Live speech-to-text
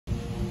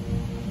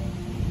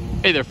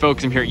Hey there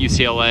folks, I'm here at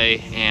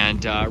UCLA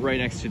and right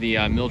next to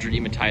the Mildred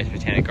E. Mathias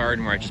Botanic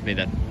Garden where I just made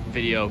that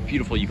video.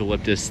 Beautiful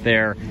eucalyptus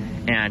there.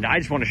 And I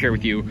just want to share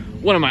with you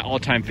one of my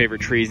all-time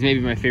favorite trees, maybe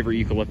my favorite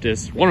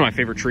eucalyptus, one of my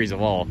favorite trees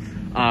of all,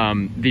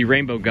 the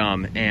rainbow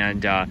gum.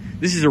 And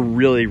this is a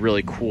really,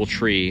 really cool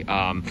tree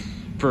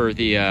for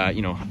the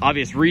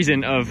obvious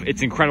reason of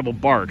its incredible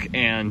bark.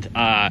 And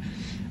I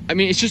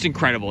mean, it's just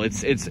incredible.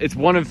 It's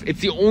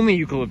the only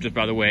eucalyptus,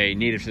 by the way,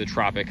 native to the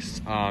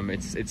tropics.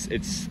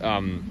 It's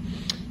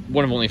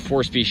one of only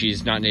 4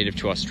 species not native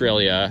to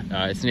Australia.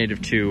 It's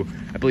native to,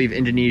 I believe,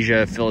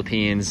 Indonesia,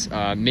 Philippines,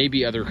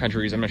 maybe other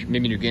countries. I'm not sure,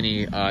 maybe New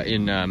Guinea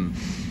in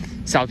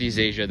Southeast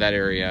Asia, that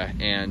area.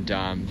 And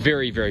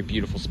very, very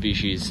beautiful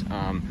species.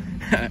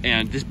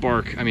 And this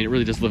bark, I mean, it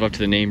really does live up to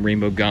the name,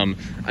 rainbow gum.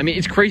 I mean,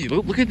 it's crazy.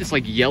 Look at this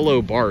like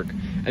yellow bark.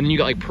 And then you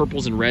got like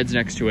purples and reds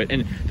next to it.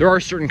 And there are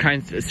certain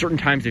times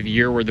of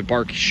year where the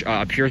bark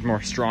appears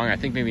more strong. I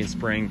think maybe in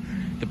spring,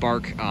 the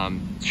bark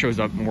shows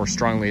up more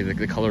strongly.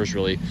 The colors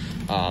really,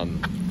 I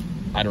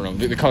don't know,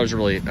 the colors are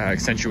really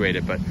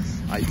accentuated, but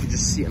you can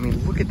just see, I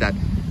mean, look at that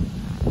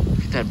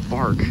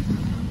bark.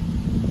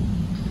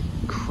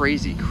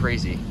 Crazy,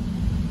 crazy.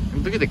 I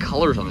mean, look at the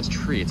colors on this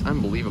tree. It's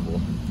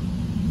unbelievable.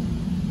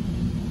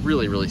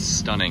 Really, really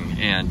stunning.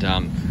 And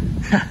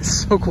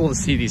so cool to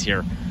see these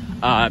here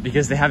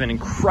because they have an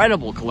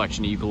incredible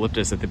collection of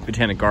eucalyptus at the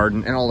Botanic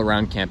Garden and all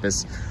around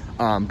campus.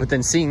 But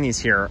then seeing these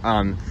here,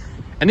 and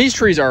these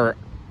trees are,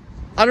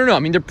 I don't know, I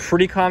mean, they're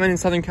pretty common in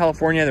Southern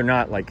California. They're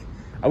not like,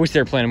 I wish they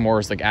were planted more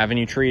as like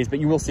avenue trees, but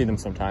you will see them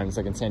sometimes.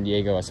 Like in San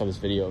Diego, I saw this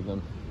video of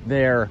them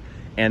there,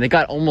 and they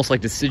got almost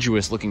like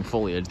deciduous looking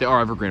foliage. They are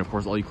evergreen, of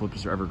course, all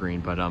eucalyptus are evergreen,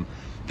 but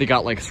they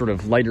got like sort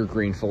of lighter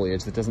green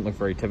foliage that doesn't look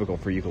very typical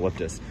for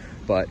eucalyptus,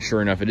 but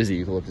sure enough, it is a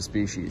eucalyptus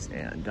species,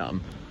 and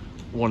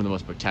one of the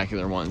most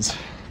spectacular ones,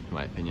 in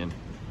my opinion.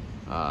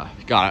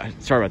 God,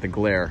 sorry about the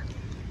glare.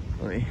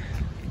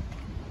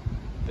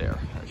 There,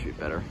 that should be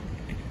better.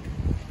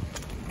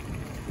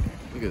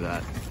 Look at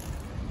that.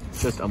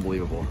 Just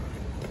unbelievable.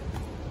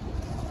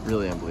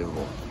 Really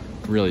unbelievable.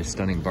 Really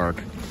stunning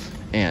bark.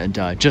 And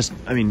just,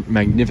 I mean,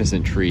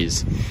 magnificent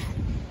trees.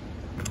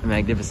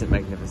 Magnificent,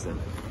 magnificent.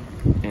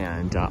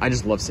 And I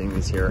just love seeing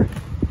this here.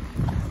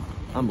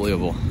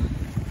 Unbelievable.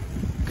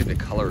 Look at the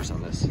colors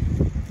on this.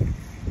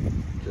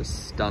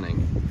 Just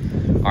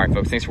stunning. All right,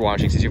 folks, thanks for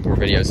watching. See you for more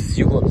videos. This is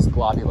Eucalyptus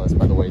globulus,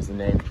 by the way, is the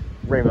name.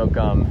 Rainbow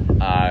gum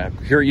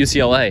here at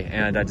UCLA,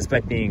 and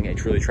despite being a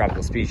truly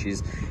tropical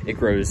species, it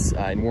grows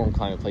in warm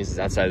climate places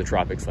outside the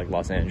tropics like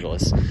Los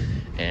Angeles.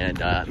 And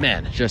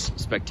man, just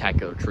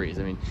spectacular trees.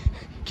 I mean,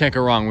 can't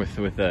go wrong with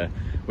a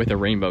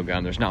rainbow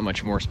gum. There's not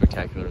much more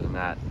spectacular than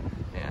that,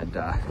 and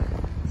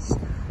it's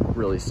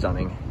really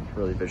stunning,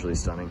 really visually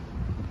stunning.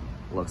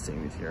 Love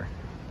seeing these here.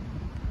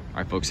 All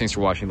right, folks, thanks for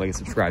watching. Like and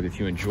subscribe if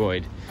you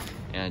enjoyed,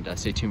 and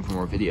stay tuned for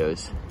more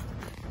videos.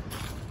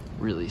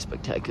 Really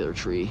spectacular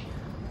tree.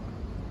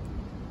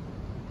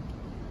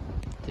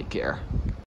 Take care.